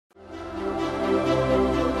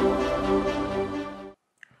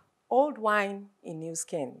wine in new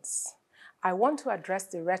skins, I want to address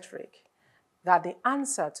the rhetoric that the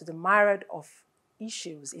answer to the myriad of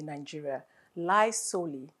issues in Nigeria lies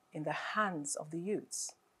solely in the hands of the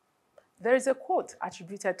youths. There is a quote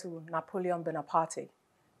attributed to Napoleon Bonaparte,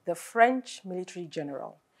 the French military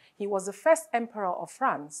general. He was the first emperor of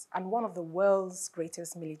France and one of the world's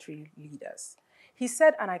greatest military leaders. He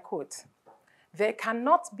said, and I quote, "There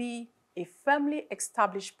cannot be a firmly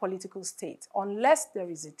established political state unless there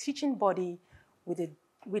is a teaching body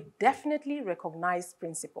with definitely recognized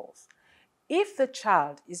principles. If the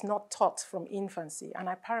child is not taught from infancy," and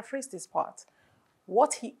I paraphrase this part,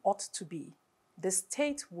 "what he ought to be, the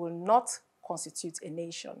state will not constitute a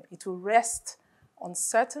nation. It will rest on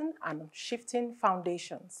certain and shifting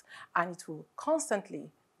foundations, and it will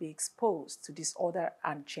constantly be exposed to disorder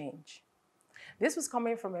and change." This was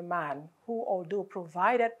coming from a man who, although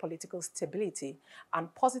provided political stability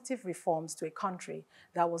and positive reforms to a country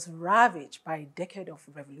that was ravaged by a decade of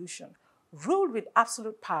revolution, ruled with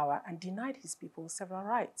absolute power and denied his people several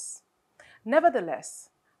rights. Nevertheless,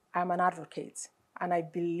 I am an advocate, and I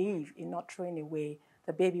believe in not throwing away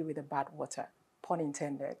the baby with the bathwater, pun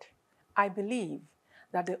intended. I believe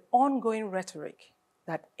that the ongoing rhetoric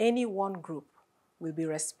that any one group will be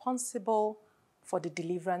responsible for the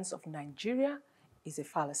deliverance of Nigeria is a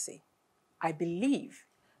fallacy. I believe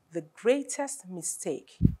the greatest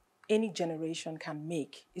mistake any generation can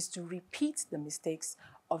make is to repeat the mistakes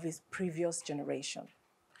of its previous generation.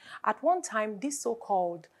 At one time, these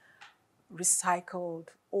so-called recycled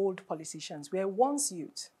old politicians were once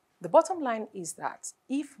youth. The bottom line is that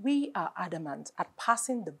if we are adamant at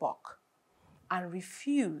passing the buck and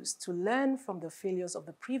refuse to learn from the failures of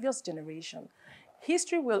the previous generation,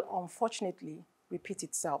 history will unfortunately repeat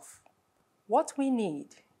itself. What we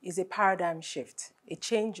need is a paradigm shift, a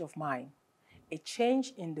change of mind, a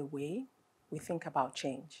change in the way we think about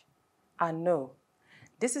change. And no,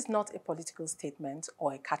 this is not a political statement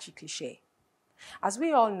or a catchy cliche. As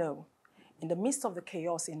we all know, in the midst of the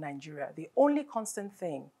chaos in Nigeria, the only constant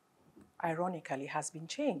thing, ironically, has been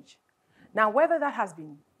change. Now, whether that has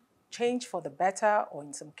been change for the better or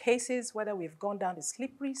in some cases, whether we've gone down the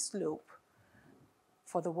slippery slope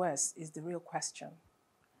for the worse is the real question.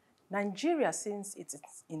 Nigeria, since its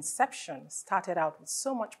inception, started out with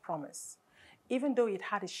so much promise, even though it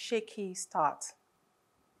had a shaky start,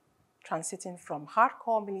 transiting from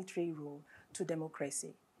hardcore military rule to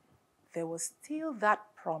democracy. There was still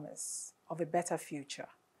that promise of a better future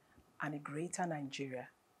and a greater Nigeria.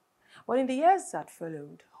 But in the years that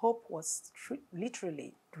followed, hope was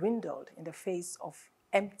literally dwindled in the face of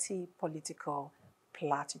empty political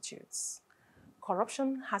platitudes.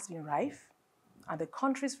 Corruption has been rife, and the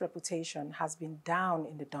country's reputation has been down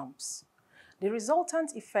in the dumps. The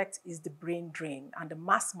resultant effect is the brain drain and the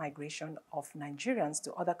mass migration of Nigerians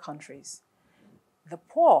to other countries. The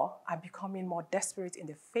poor are becoming more desperate in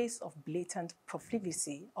the face of blatant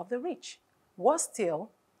profligacy of the rich. Worse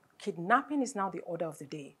still, kidnapping is now the order of the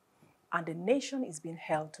day, and the nation is being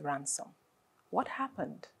held to ransom. What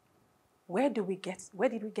happened? Where did we get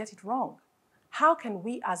it wrong? How can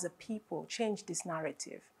we as a people change this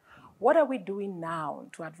narrative? What are we doing now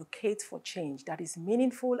to advocate for change that is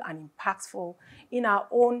meaningful and impactful in our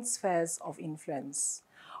own spheres of influence?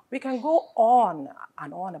 We can go on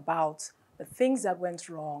and on about the things that went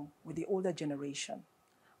wrong with the older generation.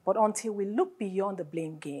 But until we look beyond the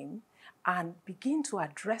blame game and begin to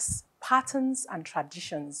address patterns and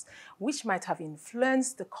traditions which might have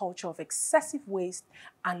influenced the culture of excessive waste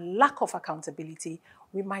and lack of accountability,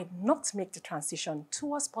 we might not make the transition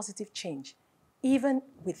towards positive change, even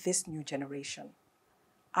with this new generation.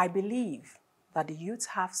 I believe that the youth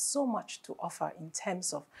have so much to offer in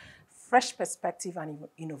terms of fresh perspective and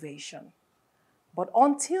innovation. But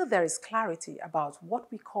until there is clarity about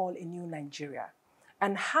what we call a new Nigeria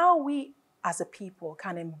and how we as a people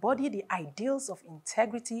can embody the ideals of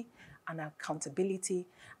integrity and accountability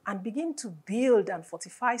and begin to build and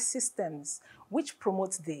fortify systems which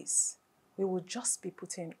promote this, we will just be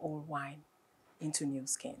putting old wine into new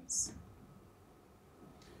skins.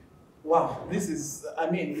 Wow, this is,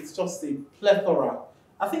 it's just a plethora.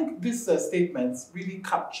 I think this statement really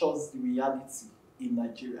captures the reality in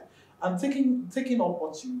Nigeria. And taking up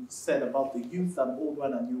what you said about the youth and old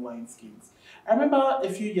wine and new wine skins. I remember a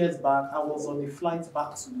few years back, I was on a flight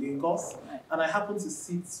back to Lagos, and I happened to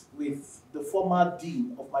sit with the former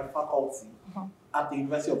dean of my faculty at the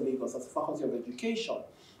University of Lagos as a faculty of education.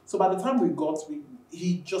 So by the time we got,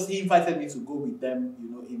 he invited me to go with them,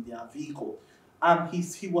 in their vehicle. And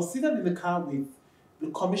he was seated in the car with the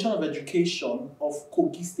Commissioner of Education of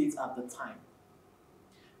Kogi State at the time.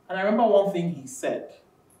 And I remember one thing he said.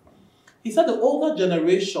 He said the older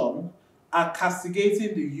generation are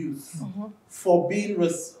castigating the youth for being, he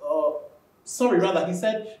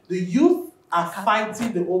said the youth are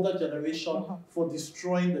fighting the older generation for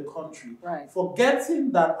destroying the country. Right.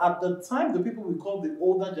 Forgetting that at the time, the people we call the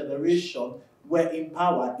older generation were in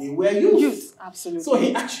power, they were youth. Absolutely. So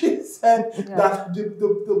he actually said that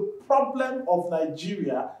the problem of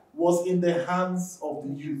Nigeria was in the hands of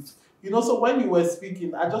the youth. You know, so when you were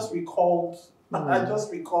speaking, I just recalled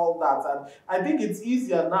that, and I think it's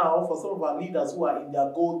easier now for some of our leaders who are in their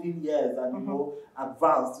golden years and you know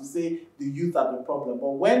advanced to say the youth are the problem.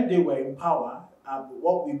 But when they were in power,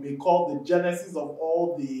 what we may call the genesis of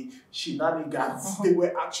all the shenanigans, they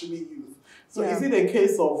were actually youth. So is it a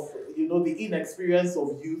case of the inexperience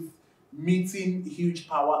of youth meeting huge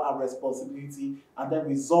power and responsibility and then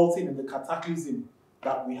resulting in the cataclysm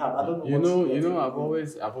that we have? I don't know.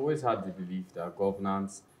 I've always had the belief that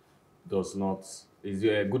governance is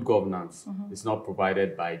a good governance. It's not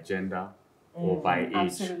provided by gender or by age.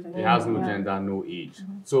 Absolutely. It has no gender, no age.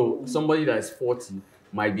 So somebody that is 40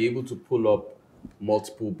 might be able to pull up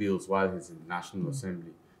multiple bills while he's in the National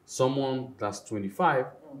Assembly. Someone that's 25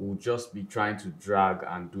 will just be trying to drag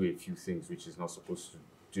and do a few things which he's not supposed to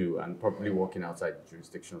do and probably working outside the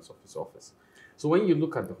jurisdictions of his office. So when you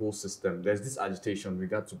look at the whole system, there's this agitation. We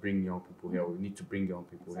got to bring young people here. We need to bring young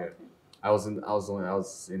people here. I was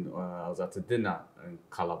at a dinner in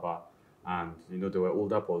Calabar, and there were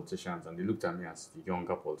older politicians, and they looked at me as the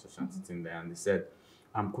younger politicians sitting there, and they said,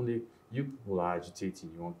 Kunle, you people are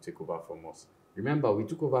agitating. You want to take over from us. Remember, we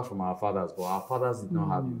took over from our fathers, but our fathers did not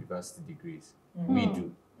have university degrees. We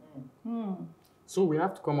do. So we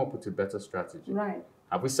have to come up with a better strategy. Right.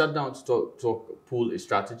 Have we sat down to pull a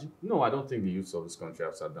strategy? No, I don't think the youth of this country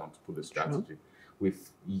have sat down to pull a strategy.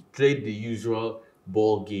 We've played the usual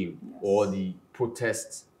ball game or the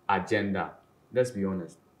protest agenda. Let's be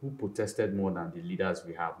honest. Who protested more than the leaders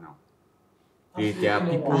we have now? There are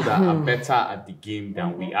people that are better at the game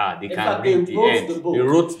than we are. They can read the end. They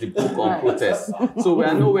wrote the book on protest. So we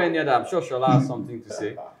are nowhere near that. I'm sure Sola has something to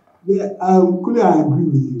say. Yeah, Kunle, I agree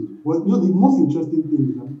with you. But the most interesting thing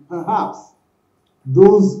is that perhaps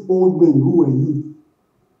those old men who were youth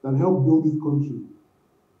that helped build this country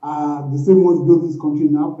are the same ones build this country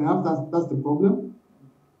now. Perhaps that's the problem.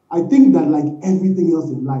 I think that like everything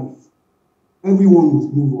else in life, everyone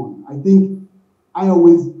must move on. I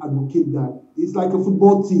always advocate that. It's like a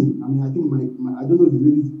football team. I mean, I think I don't know if the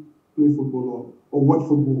ladies play football or watch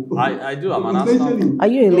football. I do. I'm an Arsenal fan. Are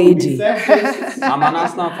you a lady? I'm an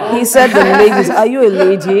Arsenal fan. He said the ladies. Are you a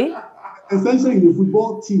lady? Essentially, in a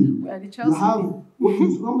football team,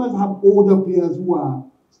 you sometimes have older players who are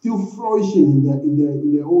still flourishing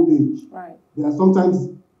in their old age. Right. They are sometimes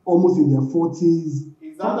almost in their 40s,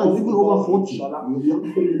 sometimes even over 40. You have so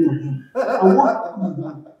many of them. And what happens is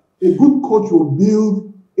that a good coach will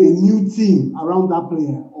build a new team around that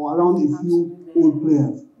player or around a few old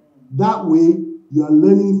players. That way, you are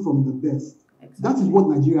learning from the best. Exactly. That is what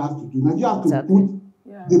Nigeria has to do. Nigeria has to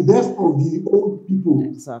put the best of the old people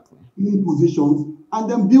in positions and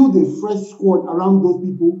then build a fresh squad around those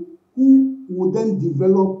people who will then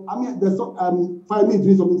develop. I mean, there's Fahmy is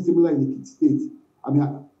doing something similar in the States. I mean,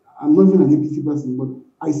 I'm not even an APC person, but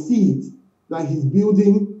I see it that he's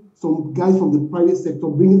building some guys from the private sector,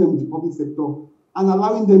 bringing them to the public sector, and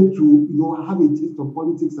allowing them to, have a taste of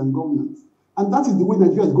politics and governance. And that is the way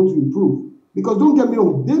Nigeria is going to improve. Because don't get me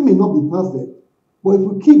wrong, they may not be perfect, but if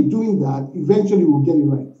we keep doing that, eventually we'll get it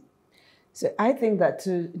right. So I think that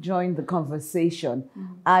to join the conversation,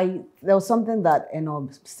 there was something that Eno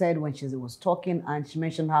said when she was talking, and she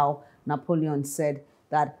mentioned how Napoleon said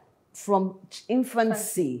that from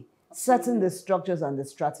infancy, setting the structures and the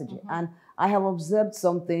strategy. And I have observed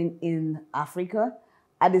something in Africa.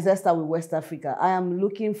 At disaster with West Africa, I am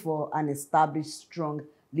looking for an established, strong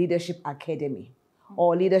leadership academy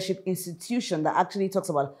or leadership institution that actually talks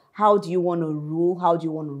about how do you want to rule, how do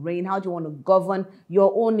you want to reign, how do you want to govern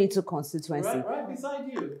your own little constituency. Right beside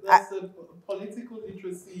you, there's a political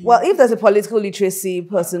literacy. Well, if there's a political literacy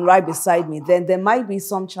person right beside me, then there might be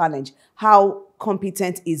some challenge. How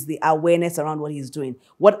competent is the awareness around what he's doing?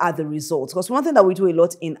 What are the results? Because one thing that we do a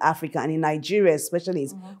lot in Africa and in Nigeria especially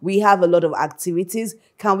is we have a lot of activities.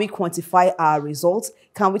 Can we quantify our results?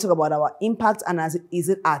 Can we talk about our impact? And is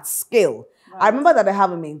it at scale? Right. I remember that I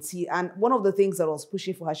have a mentee, and one of the things that I was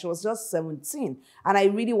pushing for her, she was just 17, and I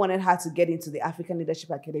really wanted her to get into the African Leadership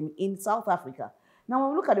Academy in South Africa. Now, when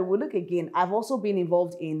we look at it, we look again, I've also been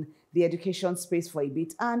involved in the education space for a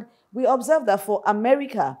bit, and we observed that for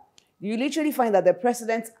America, You literally find that the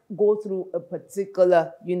presidents go through a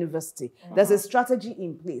particular university. There's a strategy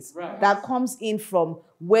in place that comes in from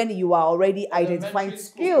when you are already identifying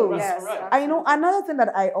skills. Yes, I know another thing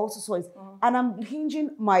that I also saw is, and I'm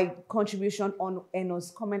hinging my contribution on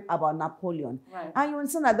Eno's comment about Napoleon. And you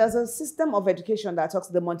understand that there's a system of education that talks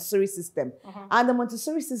the Montessori system. And the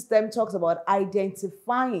Montessori system talks about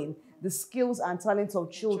identifying the skills and talents of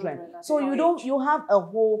children. So you have a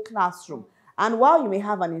whole classroom. And while you may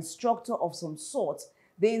have an instructor of some sort,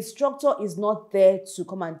 the instructor is not there to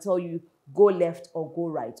come and tell you, go left or go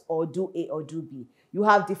right, or do A or do B. You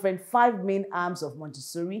have different 5 main arms of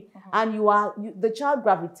Montessori, and the child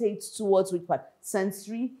gravitates towards which part?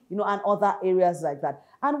 Sensory, and other areas like that.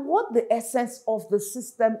 And what the essence of the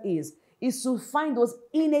system is to find those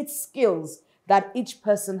innate skills that each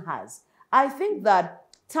person has. I think that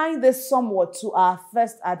tying this somewhat to our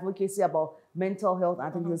first advocacy about mental health, I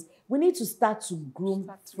think we need to start to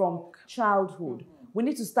groom from childhood. We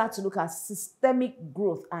need to start to look at systemic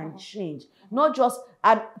growth and change, not just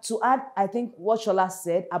to add, I think, what Sola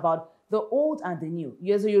said about the old and the new.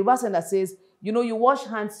 There's a Yoruba saying that says, you wash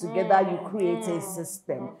hands together, you create a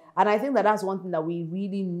system. And I think that that's one thing that we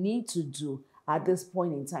really need to do at this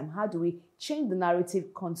point in time. How do we change the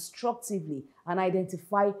narrative constructively and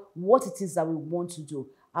identify what it is that we want to do?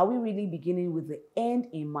 Are we really beginning with the end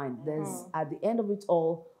in mind? There's, at the end of it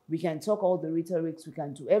all, we can talk all the rhetorics, we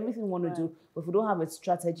can do everything we want to do, but if we don't have a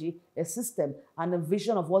strategy, a system, and a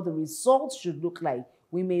vision of what the results should look like,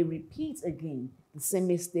 we may repeat again the same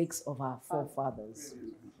mistakes of our forefathers.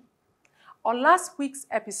 On last week's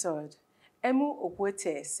episode, Emu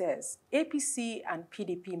Okwete says APC and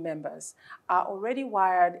PDP members are already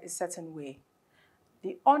wired a certain way.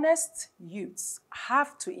 The honest youths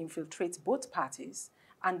have to infiltrate both parties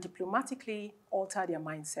and diplomatically alter their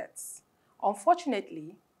mindsets.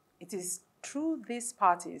 Unfortunately, it is through these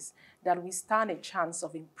parties that we stand a chance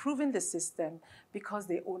of improving the system because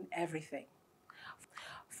they own everything.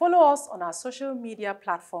 Follow us on our social media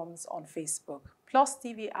platforms on Facebook,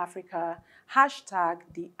 PlusTV Africa,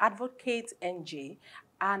 #The Advocate NG,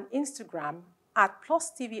 and Instagram at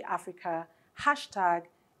PlusTV Africa,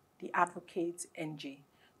 #The Advocate NG.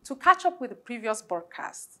 To catch up with the previous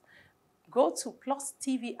broadcasts, go to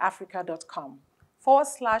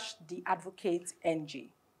plustvafrica.com/The Advocate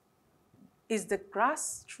NG. Is the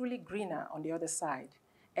grass truly greener on the other side?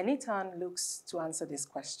 Enitan looks to answer this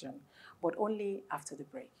question, but only after the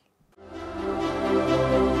break.